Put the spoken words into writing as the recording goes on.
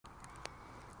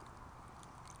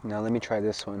Now let me try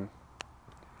this one.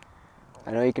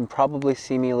 I know you can probably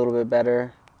see me a little bit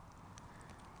better,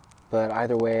 but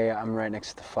either way, I'm right next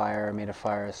to the fire. I made a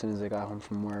fire as soon as I got home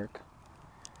from work.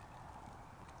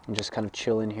 I'm just kind of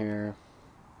chilling here,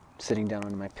 sitting down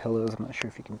on my pillows. I'm not sure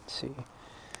if you can see.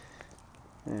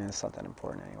 It's not that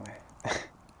important anyway.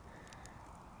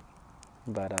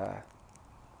 But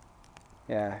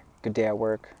yeah, good day at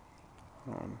work.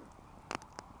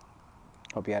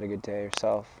 Hope you had a good day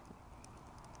yourself,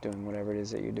 doing whatever it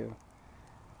is that you do.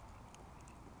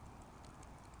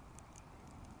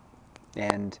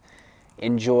 And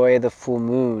enjoy the full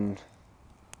moon.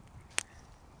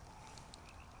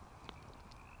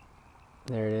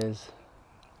 There it is.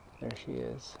 There she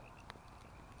is.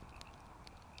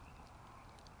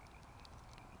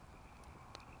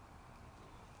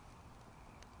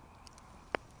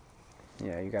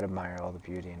 Yeah, you gotta admire all the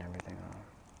beauty and everything.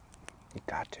 You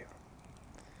got to.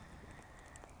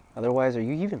 Otherwise, are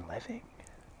you even living?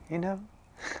 You know?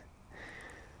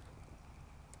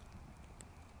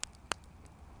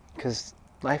 Because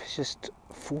life is just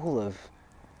full of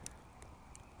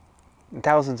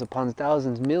thousands upon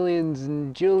thousands, millions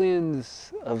and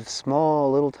jillions of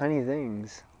small, little, tiny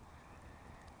things.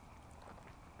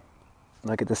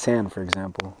 Look at the sand, for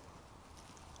example.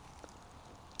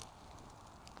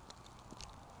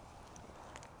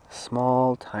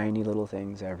 Small, tiny little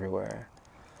things everywhere.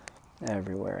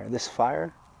 Everywhere. This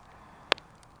fire,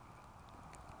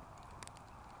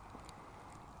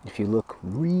 if you look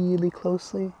really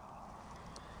closely,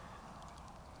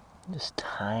 just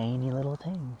tiny little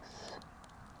things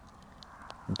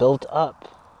built up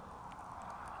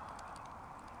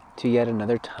to yet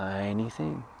another tiny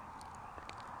thing.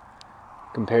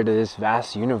 Compared to this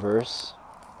vast universe,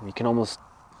 you can almost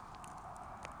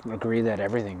agree that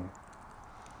everything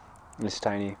is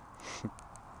tiny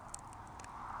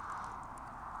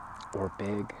or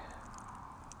big,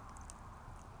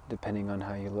 depending on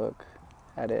how you look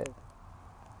at it.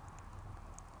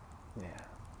 Yeah.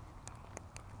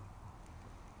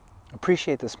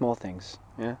 Appreciate the small things,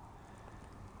 yeah?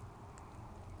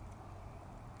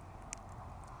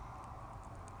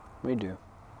 We do.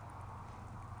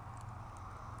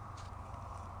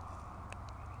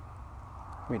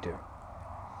 We do.